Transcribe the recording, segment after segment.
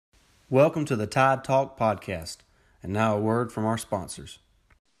Welcome to the Tide Talk podcast. And now a word from our sponsors.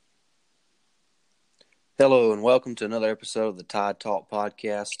 Hello and welcome to another episode of the Tide Talk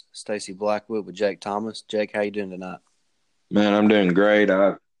podcast. Stacy Blackwood with Jake Thomas. Jake, how you doing tonight? Man, I'm doing great.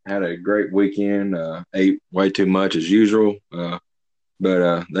 I had a great weekend. Ate way too much as usual, but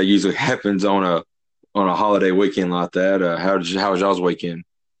that usually happens on a holiday weekend like that. How was y'all's weekend?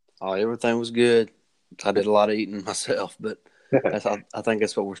 Oh, everything was good. I did a lot of eating myself, but I think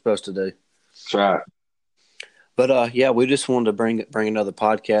that's what we're supposed to do. That's right. But we just wanted to bring another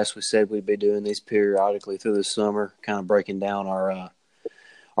podcast. We said we'd be doing these periodically through the summer, kind of breaking down our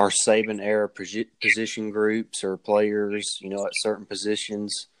Saban era position groups or players, at certain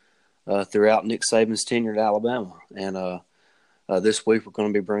positions throughout Nick Saban's tenure at Alabama. And this week we're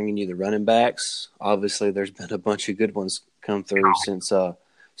going to be bringing you the running backs. Obviously, there's been a bunch of good ones come through since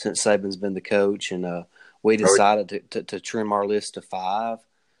Saban's been the coach, and we decided to trim our list to 5,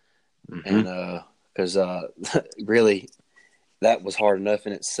 and because really that was hard enough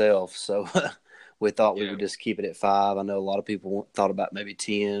in itself. So we thought we would just keep it at 5. I know a lot of people thought about maybe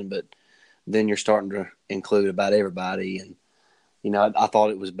 10, but then you're starting to include about everybody, and I thought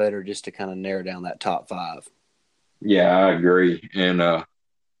it was better just to kind of narrow down that top 5. Yeah, I agree. And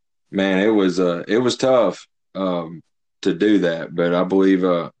man, it was tough to do that, but I believe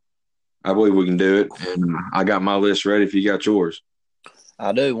we can do it. And I got my list ready if you got yours.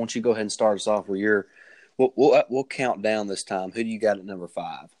 I do. Why don't you go ahead and start us off with your we'll count down this time. Who do you got at number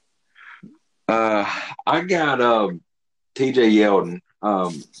 5? I got TJ Yeldon.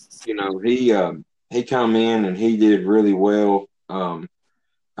 He come in and he did really well. I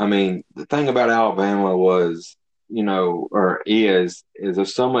mean, the thing about Alabama was, is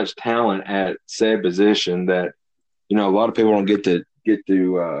there's so much talent at said position that, a lot of people don't get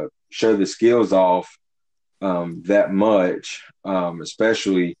to show the skills off that much,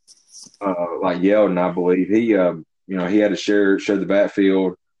 especially like Yeldon. I believe he had to share the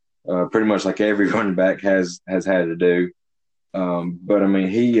backfield pretty much like every running back has had to do. But I mean,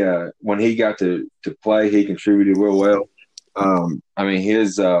 he when he got to play, he contributed real well. I mean,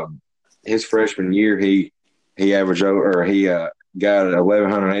 his freshman year, he averaged over, or he got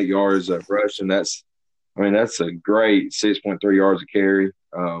 1,108 yards of rushing. That's a great 6.3 yards a carry.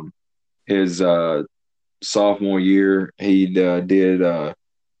 His sophomore year, he did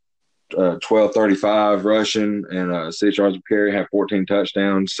 1,235 rushing and 6 yards per carry, had 14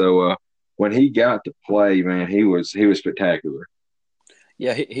 touchdowns. So when he got to play, man, he was spectacular.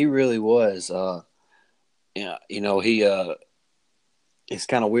 Yeah, he really was. He it's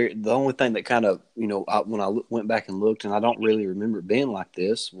kind of weird. The only thing that kind of when I went back and looked, and I don't really remember it being like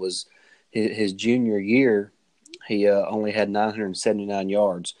this, was his junior year. He only had 979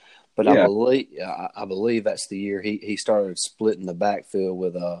 yards, but Yeah. I believe that's the year he started splitting the backfield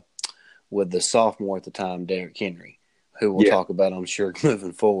with the sophomore at the time, Derrick Henry, who we'll talk about, I'm sure,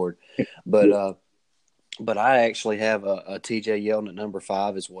 moving forward. But but I actually have a TJ Yeldon at number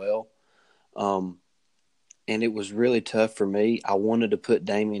 5 as well. And it was really tough for me. I wanted to put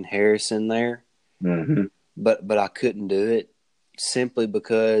Damian Harris in there, but I couldn't do it simply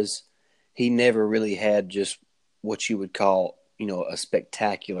because he never really had just what you would call, a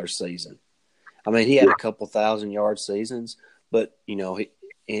spectacular season. I mean, he had a couple 1,000-yard seasons, but,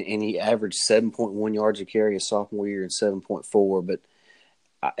 he averaged 7.1 yards a carry his sophomore year and 7.4, but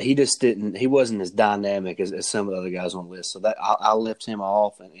he wasn't as dynamic as some of the other guys on the list. So that I left him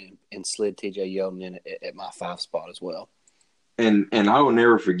off and slid TJ Yeldon in at my 5 spot as well. And I will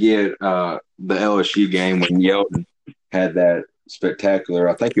never forget the LSU game when Yeldon had that spectacular.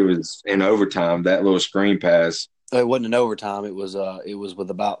 I think it was in overtime, that little screen pass. It wasn't in overtime. It was with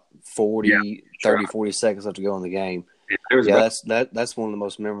about 40 seconds left to go in the game. That's one of the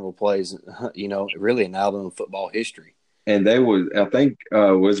most memorable plays, really in Alabama football history. And they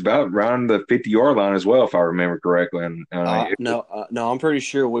was about around the 50-yard line as well, if I remember correctly. And no, I'm pretty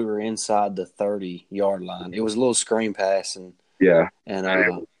sure we were inside the 30-yard line. It was a little screen pass, and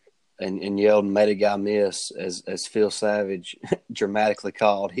Yeldon made a guy miss, as Phil Savage dramatically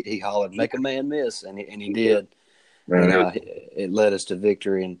called. He hollered, "Make a man miss," and he did. And it led us to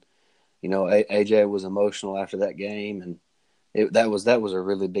victory. And AJ was emotional after that game, and that was a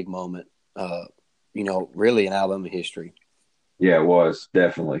really big moment. Really in Alabama history. Yeah, it was,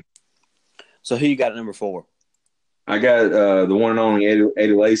 definitely. So who you got at number 4? I got the one and only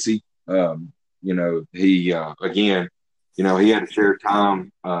Eddie Lacy. He again, he had to share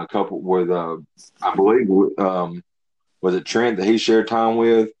time a couple with I believe was it Trent that he shared time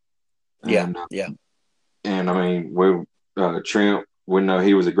with? And, yeah. And I mean, Trent, we know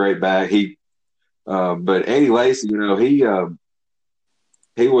he was a great back. But Eddie Lacy,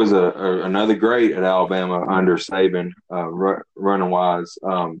 he was another great at Alabama under Saban, running wise.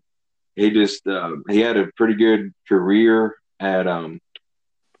 He had a pretty good career at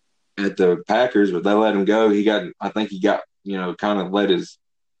the Packers, but they let him go. I think he got, kind of let his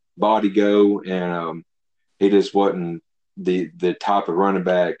body go, and he just wasn't the type of running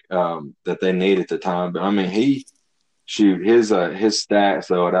back that they needed at the time. But I mean, his stats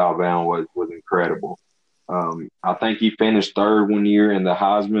though at Alabama was incredible. I think he finished third one year in the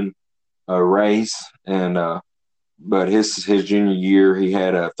Heisman race, and but his junior year he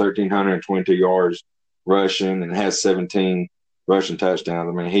had 1,322 yards rushing and has 17 rushing touchdowns.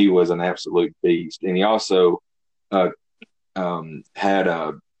 I mean, he was an absolute beast, and he also uh, had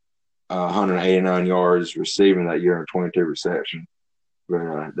 189 yards receiving that year and 22 receptions.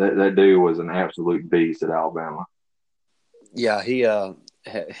 But that dude was an absolute beast at Alabama. Yeah,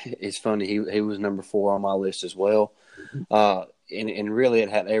 it's funny. He was number 4 on my list as well. And really, it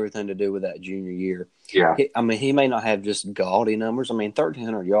had everything to do with that junior year. Yeah. I mean, he may not have just gaudy numbers. I mean,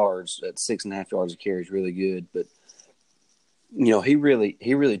 1,300 yards at 6.5 yards a carry is really good. But he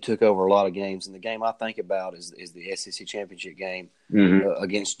really took over a lot of games. And the game I think about is the SEC championship game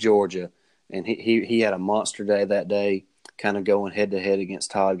against Georgia. And he had a monster day that day, kind of going head to head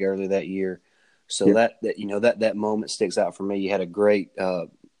against Todd Gurley that year. So that moment sticks out for me. You had a great, the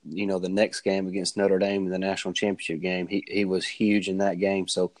next game against Notre Dame in the national championship game. He was huge in that game.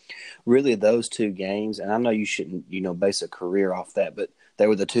 So really those two games, and I know you shouldn't, base a career off that, but they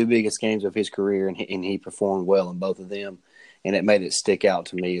were the two biggest games of his career, and he performed well in both of them. And it made it stick out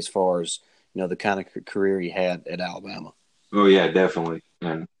to me as far as, the kind of career he had at Alabama. Oh yeah, definitely.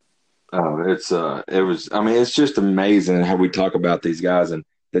 And it's just amazing how we talk about these guys and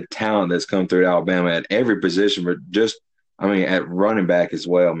the talent that's come through Alabama at every position, but at running back as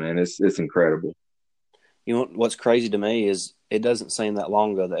well, man. It's incredible. What's crazy to me is it doesn't seem that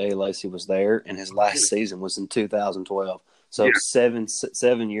long ago that Eddie Lacy was there, and his last season was in 2012. So 7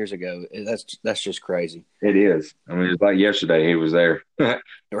 years ago. That's just crazy. It is. I mean, it's like yesterday he was there.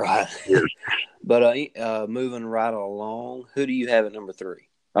 Right. But moving right along, who do you have at number 3?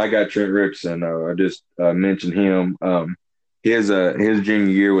 I got Trent Richardson. I just mentioned him. His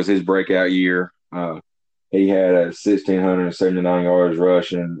junior year was his breakout year. He had 1,679 yards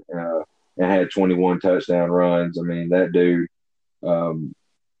rushing and had 21 touchdown runs. I mean, that dude,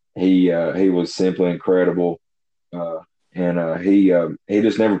 he was simply incredible. He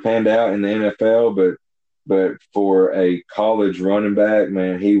just never panned out in the NFL, but for a college running back,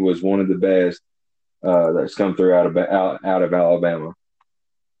 man, he was one of the best that's come through out of Alabama.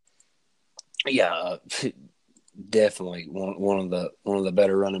 Yeah, definitely one of the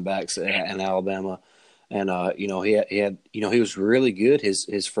better running backs in Alabama, and he was really good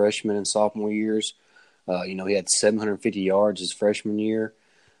his freshman and sophomore years. He had 750 yards his freshman year.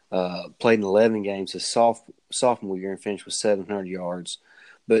 Played in 11 games his sophomore year and finished with 700 yards.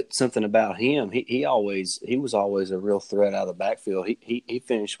 But something about him, he was always a real threat out of the backfield. He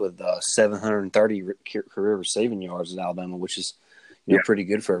finished with 730 career receiving yards at Alabama, which is pretty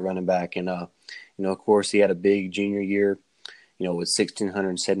good for a running back. And of course, he had a big junior year, with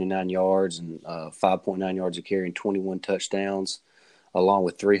 1,679 yards and 5.9 yards a carry and 21 touchdowns, along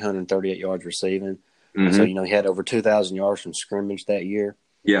with 338 yards receiving. Mm-hmm. So he had over 2,000 yards from scrimmage that year.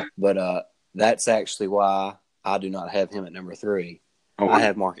 Yeah. But that's actually why I do not have him at number 3. Oh, wow. I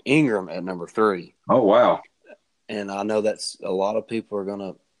have Mark Ingram at number 3. Oh, wow. And I know that's a lot of people are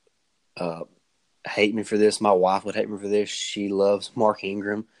going to hate me for this. My wife would hate me for this. She loves Mark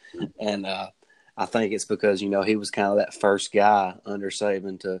Ingram. And I think it's because, he was kind of that first guy under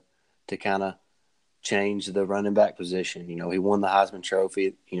Saban to kind of change the running back position. He won the Heisman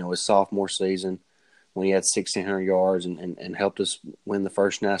Trophy, his sophomore season when he had 1,600 yards and helped us win the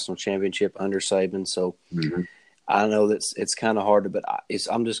first national championship under Saban. So I know that it's kind of hard but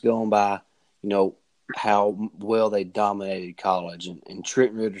I'm just going by, how well they dominated college, and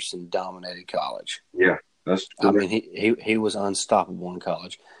Trent Richardson dominated college. Yeah, that's true. I mean, he was unstoppable in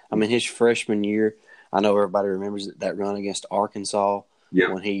college. I mean, his freshman year, I know everybody remembers that run against Arkansas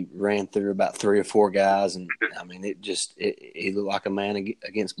when he ran through about 3 or 4 guys, and I mean, he looked like a man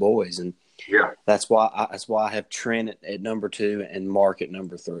against boys, and that's why I have Trent at number 2 and Mark at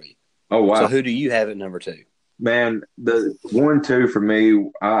number 3. Oh wow! So who do you have at number 2? Man, the 1-2 for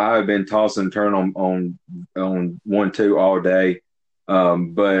me, I've been tossing and turn on 1-2 all day.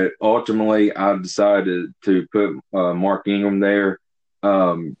 But ultimately, I decided to put Mark Ingram there.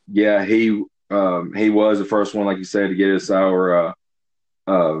 He was the first one, like you said, to get us our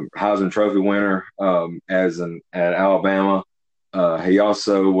Heisman Trophy winner at Alabama. He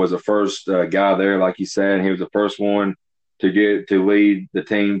also was the first guy there, like you said. He was the first one to lead the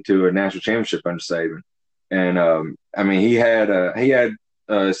team to a national championship under Saban. And I mean, he had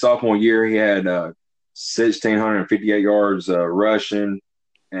sophomore year, he had 1,658 yards rushing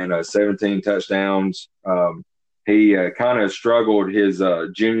and 17 touchdowns. He kind of struggled his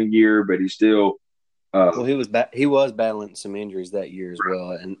junior year, but he still. Well, he was battling some injuries that year as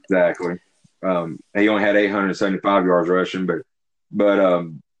well, and exactly. He only had 875 yards rushing, but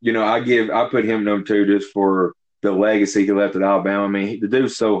you know, I put him number 2 just for the legacy he left at Alabama. I mean, the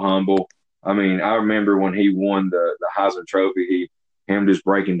dude's so humble. I mean, I remember when he won the Heisman Trophy, him just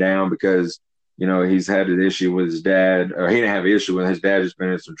breaking down because, you know, he's had an issue with his dad, or he didn't have an issue with his dad, just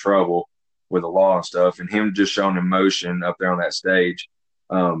been in some trouble with the law and stuff, and him just showing emotion up there on that stage.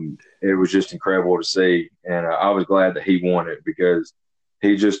 It was just incredible to see, and I was glad that he won it because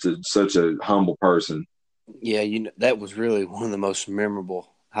he's just such a humble person. Yeah, you know, that was really one of the most memorable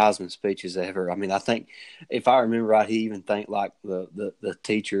Heisman speeches ever. I mean, I think if I remember right, he even thanked like the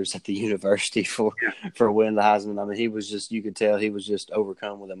teachers at the university for winning the Heisman. I mean, he was just, you could tell he was just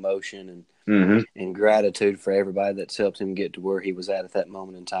overcome with emotion and gratitude for everybody that's helped him get to where he was at that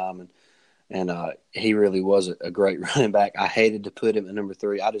moment in time. And he really was a great running back. I hated to put him at number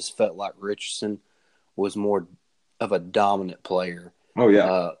 3. I just felt like Richardson was more of a dominant player. Oh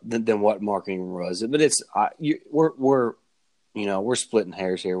yeah, than what Mark Ingram was. But it's we're splitting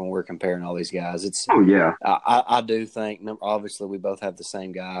hairs here when we're comparing all these guys. I do think obviously we both have the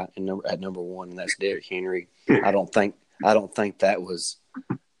same guy at number 1, and that's Derrick Henry. I don't think that was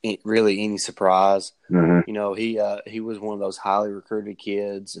really any surprise. Mm-hmm. You know, he was one of those highly recruited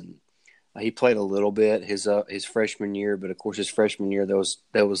kids, and he played a little bit his freshman year. But of course, his freshman year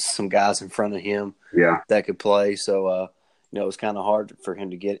there was some guys in front of him that could play. So you know, it was kind of hard for him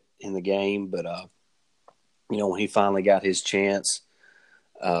to get in the game, but you know, when he finally got his chance,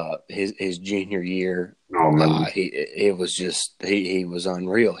 his junior year, he was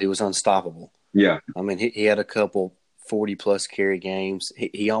unreal. He was unstoppable. Yeah, I mean, he had a couple 40-plus carry games.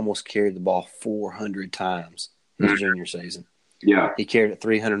 He almost carried the ball 400 times his junior season. Yeah, he carried it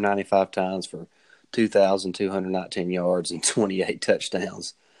 395 times for 2,219 yards and 28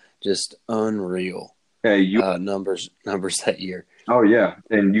 touchdowns. Just unreal. Hey, numbers that year. Oh yeah,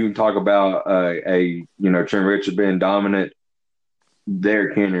 and you talk about Trent Richard being dominant.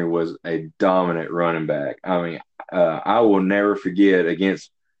 Derrick Henry was a dominant running back. I mean, I will never forget against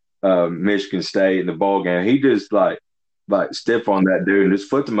Michigan State in the ball game. He just like stiff on that dude and just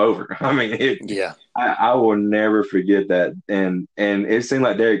flipped him over. I mean, I will never forget that. And it seemed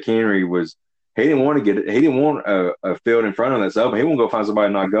like Derrick Henry he didn't want to get it. He didn't want a field in front of him that's open. He won't go find somebody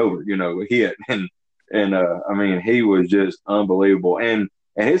to knock over, hit. And I mean, he was just unbelievable. And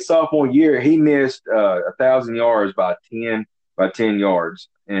his sophomore year, he missed 1,000 yards by 10 yards.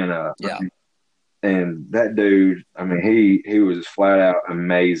 And and that dude, I mean, he was flat out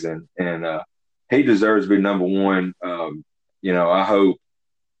amazing. And he deserves to be number 1. I hope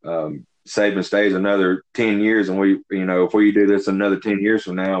Saban stays another 10 years, and if we do this another 10 years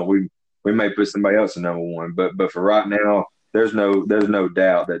from now, we may put somebody else in number 1. But for right now, there's no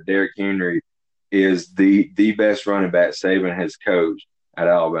doubt that Derrick Henry is the best running back Saban has coached at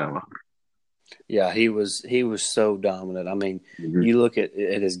Alabama. Yeah, he was so dominant. I mean, you look at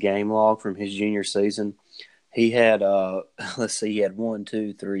his game log from his junior season. He had he had 1,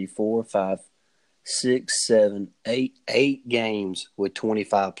 2, 3, 4, 5, 6, 7, 8 games with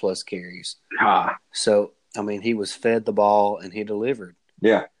 25 plus carries. So I mean, he was fed the ball and he delivered.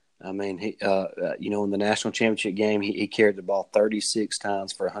 Yeah. I mean, he in the national championship game, he carried the ball 36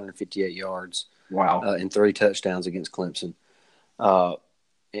 times for 158 yards. Wow. And 3 touchdowns against Clemson.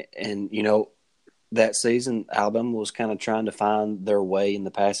 And that season, Alabama was kind of trying to find their way in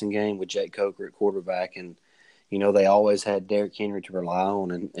the passing game with Jake Coker at quarterback. And, they always had Derrick Henry to rely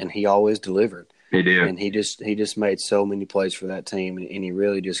on, and he always delivered. He did. And he just made so many plays for that team, and he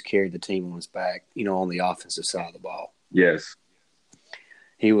really just carried the team on his back, on the offensive side of the ball. Yes.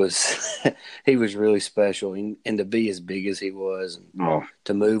 He was really special, and to be as big as he was, and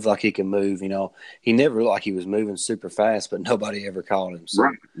to move like he can move. He never looked like he was moving super fast, but nobody ever caught him. So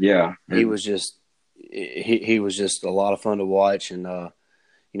right. Yeah, he was just a lot of fun to watch, and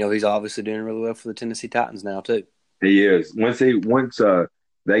he's obviously doing really well for the Tennessee Titans now too. He is. Once they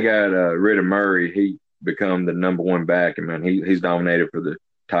got rid of Murray, he become the number 1 back, and man, he's dominated for the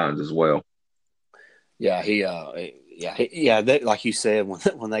Titans as well. Yeah, they, like you said,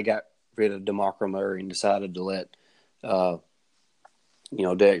 when they got rid of DeMarco Murray and decided to let,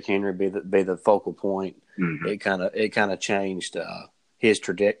 Derrick Henry be the focal point, it kind of changed his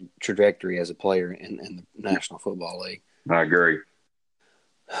trajectory as a player in the National Football League. I agree.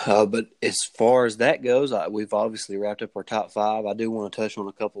 But as far as that goes, we've obviously wrapped up our top five. I do want to touch on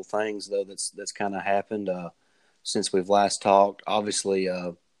a couple of things though that's kind of happened since we've last talked. Obviously,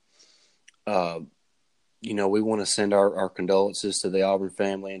 we want to send our condolences to the Auburn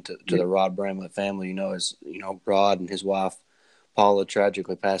family and to the Rod Bramlett family. As Rod and his wife Paula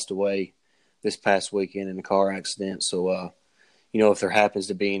tragically passed away this past weekend in a car accident. So, if there happens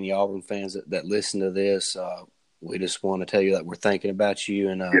to be any Auburn fans that listen to this, we just want to tell you that we're thinking about you.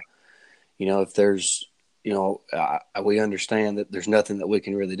 And, if there's, we understand that there's nothing that we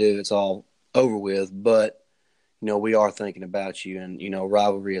can really do. It's all over with. But, we are thinking about you. And,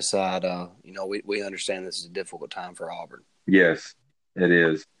 rivalry aside, we understand this is a difficult time for Auburn. Yes, it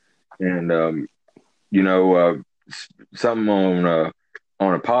is. And, something on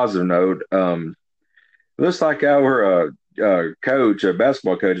a positive note, looks like our coach,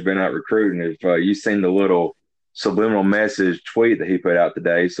 basketball coach, has been out recruiting. If you've seen the little subliminal message tweet that he put out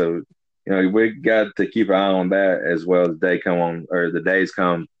today, so we got to keep an eye on that as well as the days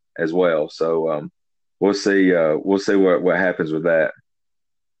come as well. So we'll see. We'll see what happens with that.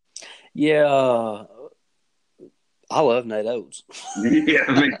 Yeah, I love Nate Oates. Yeah,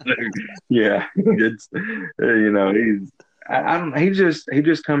 me too. Yeah, it's he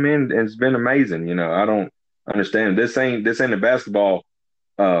just come in and it's been amazing. I don't understand. This ain't a basketball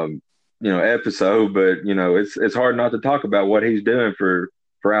episode, but it's hard not to talk about what he's doing for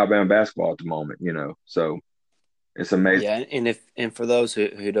Alabama basketball at the moment. So it's amazing. Yeah, and for those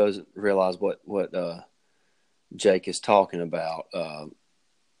who doesn't realize what Jake is talking about,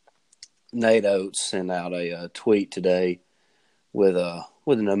 Nate Oates sent out a tweet today with an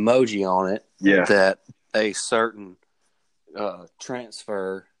emoji on it that a certain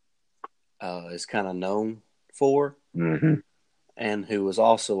transfer is kind of known for, and who was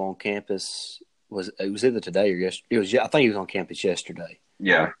also on campus. It was either today or yesterday. I think he was on campus yesterday.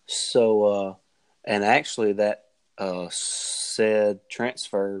 Yeah. So, and actually that said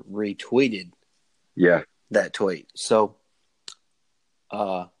transfer retweeted. Yeah. That tweet. So,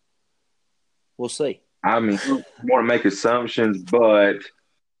 we'll see. I mean, I don't want to make assumptions, but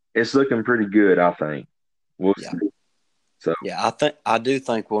it's looking pretty good, I think. We'll see. So I do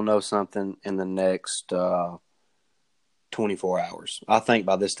think we'll know something in the next 24 hours. I think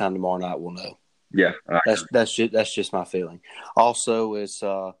by this time tomorrow night we'll know. Yeah, that's just my feeling. Also, it's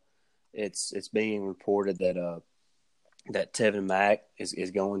being reported that Tevin Mack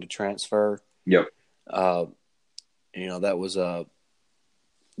is going to transfer. Yep. That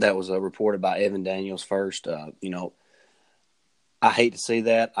was reported by Evan Daniels first. I hate to see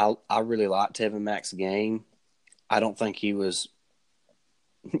that. I really like Tevin Mack's game. I don't think he was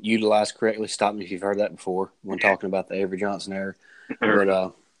utilized correctly. Stop me if you've heard that before when talking about the Avery Johnson era.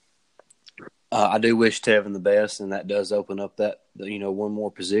 But I do wish Tevin the best, and that does open up that one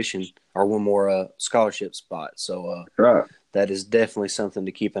more position or one more scholarship spot. So that is definitely something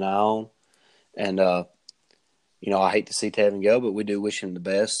to keep an eye on. And I hate to see Tevin go, but we do wish him the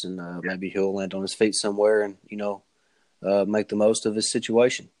best, and maybe he'll land on his feet somewhere and make the most of his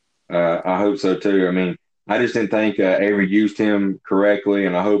situation. I hope so too. I mean, I just didn't think Avery used him correctly,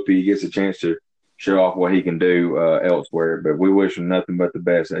 and I hope he gets a chance to show off what he can do elsewhere. But we wish him nothing but the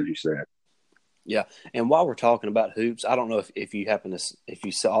best, as you said. Yeah, and while we're talking about hoops, I don't know if you if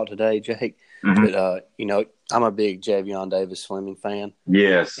you saw it today, Jake, but I'm a big Javion Davis Fleming fan.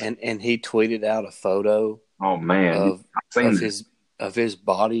 Yes, and he tweeted out a photo. Oh man, of his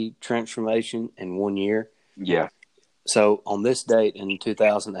body transformation in 1 year. Yeah. So on this date in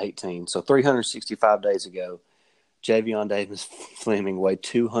 2018, so 365 days ago, Javion Davis Fleming weighed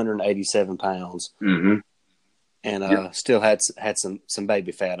 287 pounds, and still had some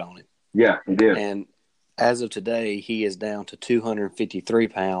baby fat on him. Yeah, he did. And as of today, he is down to 253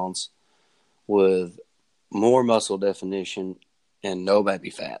 pounds with more muscle definition and no baby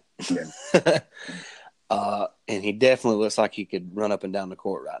fat. Yeah. And he definitely looks like he could run up and down the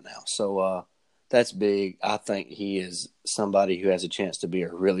court right now. So that's big. I think he is somebody who has a chance to be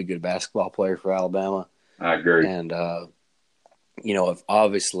a really good basketball player for Alabama. I agree. And, if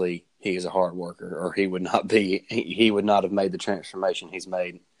obviously he is a hard worker, or he would not have made the transformation he's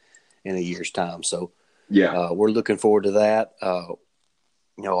made in a year's time. So we're looking forward to that. I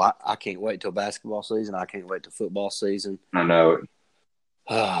can't wait till basketball season. I can't wait till football season. I know it.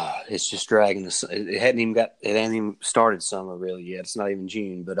 It's just dragging. It hadn't even started summer really yet. It's not even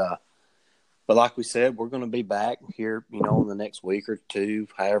June, but like we said, we're going to be back here, in the next week or two,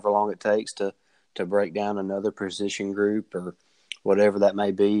 however long it takes to break down another position group or whatever that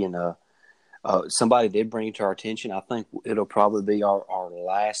may be. And somebody did bring it to our attention. I think it'll probably be our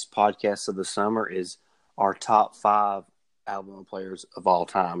last podcast of the summer is our top 5 Alabama players of all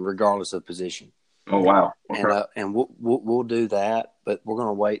time, regardless of position. Oh wow! Okay. And we'll do that, but we're going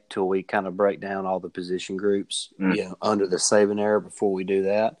to wait till we kind of break down all the position groups, under the Saban era before we do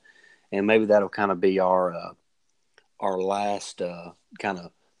that, and maybe that'll kind of be our last kind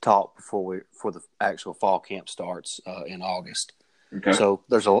of talk before the actual fall camp starts in August. Okay. So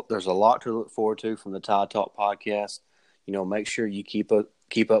there's a lot to look forward to from the Tide Talk podcast. Make sure you keep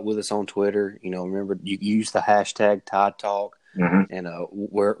up with us on Twitter. Remember you use the hashtag Tide Talk. Mm-hmm. And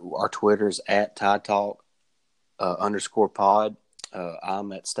our Twitter is at Tide Talk _pod.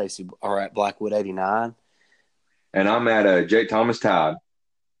 I'm at at Blackwood89. And I'm at Jake Thomas Tide.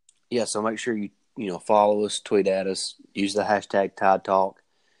 Yeah, so make sure you follow us, tweet at us, use the hashtag Tide Talk,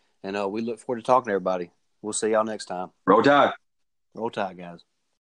 and we look forward to talking to everybody. We'll see y'all next time. Roll Tide. Roll Tide, guys.